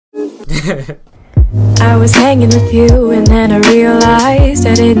I was hanging with you and then I realized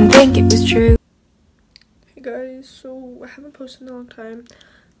I didn't think it was true. Hey guys, so I haven't posted in a long time,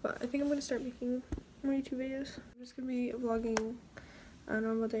 but I think I'm gonna start making more YouTube videos. I'm just gonna be vlogging a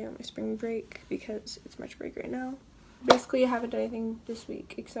normal day on my spring break because it's March break right now. Basically, I haven't done anything this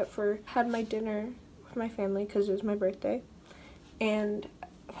week except for had my dinner with my family because it was my birthday, and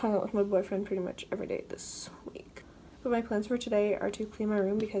I've hung out with my boyfriend pretty much every day this week. But my plans for today are to clean my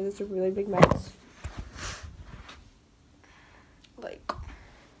room because it's a really big mess.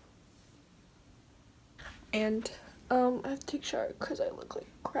 And I have to take a shower because I look like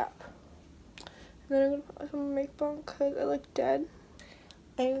crap. And then I'm gonna put some makeup on because I look dead.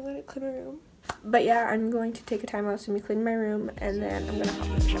 I'm gonna clean my room. But yeah, I'm going to take a time out to clean my room, and then I'm gonna hop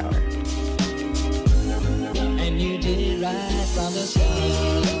in the shower. And you did it right from the start.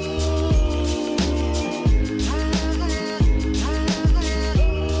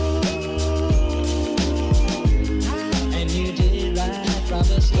 And you did it right from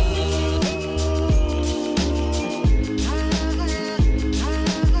the start.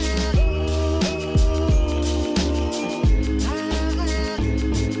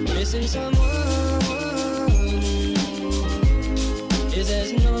 Missing someone is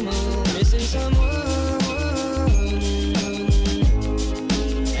as normal. Missing someone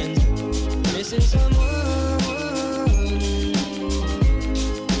and missing someone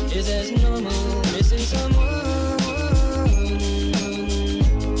is as normal. Missing someone.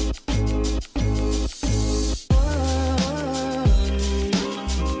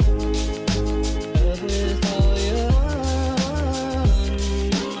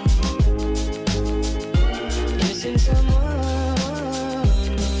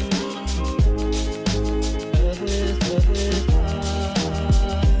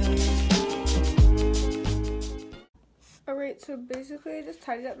 Alright, so basically I just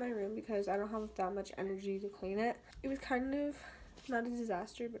tidied up my room because I don't have that much energy to clean it. It was kind of not a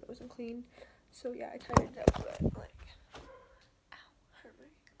disaster, but it wasn't clean. So yeah, I tidied it up a bit, like, ow, hurt me.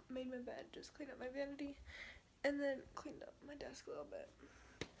 Made my bed, just cleaned up my vanity, and then cleaned up my desk a little bit.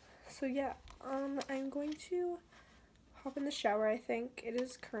 So yeah, I'm going to hop in the shower. I think it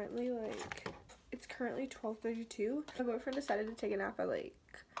is currently it's currently 12:32. My boyfriend decided to take a nap at like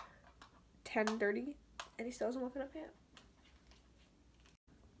 10:30, and he still hasn't woken up yet.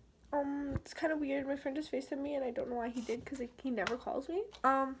 It's kind of weird. My friend just FaceTimed me, and I don't know why he did because he never calls me.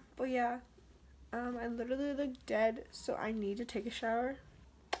 But yeah, I literally look dead, so I need to take a shower.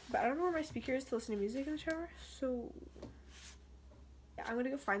 But I don't know where my speaker is to listen to music in the shower, so yeah, I'm gonna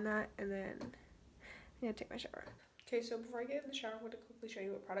go find that, and then I'm gonna take my shower. Okay, so before I get in the shower, I'm gonna quickly show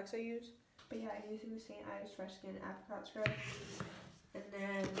you what products I use. But yeah, I'm using the St. Ives Fresh Skin Apricot Scrub, and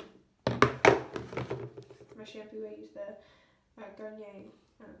then for my shampoo, I use the Garnier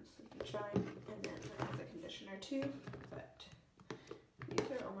Sleep and Shine, and then I have the conditioner too, but these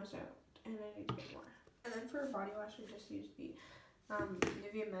are almost out, and I need to get more. And then for a body wash, I just use the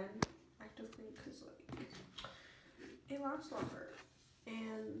Nivea Men Active Clean because like it lasts longer,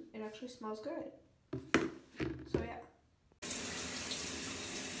 and it actually smells good. So yeah.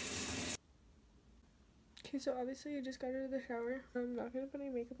 Okay, so obviously I just got out of the shower. I'm not gonna put any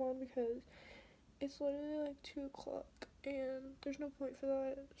makeup on because it's literally like 2 o'clock and there's no point for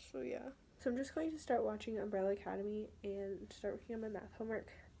that, so yeah. So I'm just going to start watching Umbrella Academy and start working on my math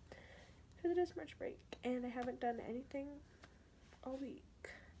homework because it is March break and I haven't done anything all week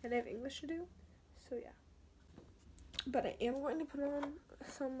and I have English to do, so yeah. But I am going to put on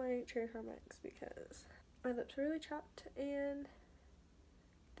some of my cherry Carmex because my lips are really chapped and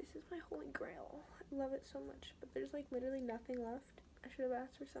this is my holy grail. I love it so much, but there's like literally nothing left. I should have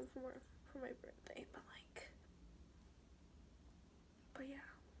asked for some for my birthday, but yeah.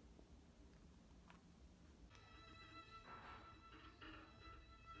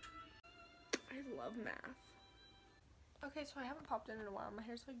 I love math. Okay, so I haven't popped in a while. My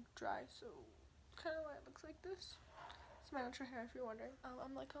hair's like dry, so kind of why it looks like this. It's my natural hair if you're wondering.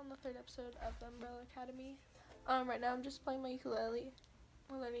 I'm like on the 3rd episode of the Umbrella Academy. Right now I'm just playing my ukulele.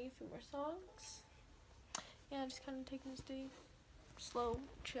 We're learning a few more songs. Yeah, just kind of taking this day slow,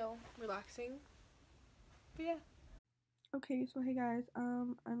 chill, relaxing. But yeah. Okay, so hey guys,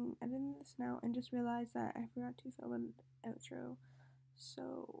 I'm editing this now and just realized that I forgot to film an outro.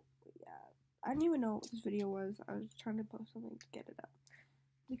 So yeah, I didn't even know what this video was. I was trying to post something to get it up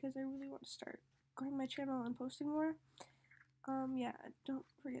because I really want to start going to my channel and posting more. Yeah, don't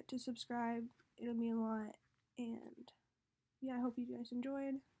forget to subscribe. It'll mean a lot. And yeah, I hope you guys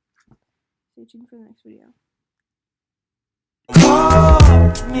enjoyed. Stay tuned for the next video.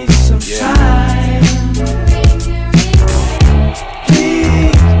 Me some time.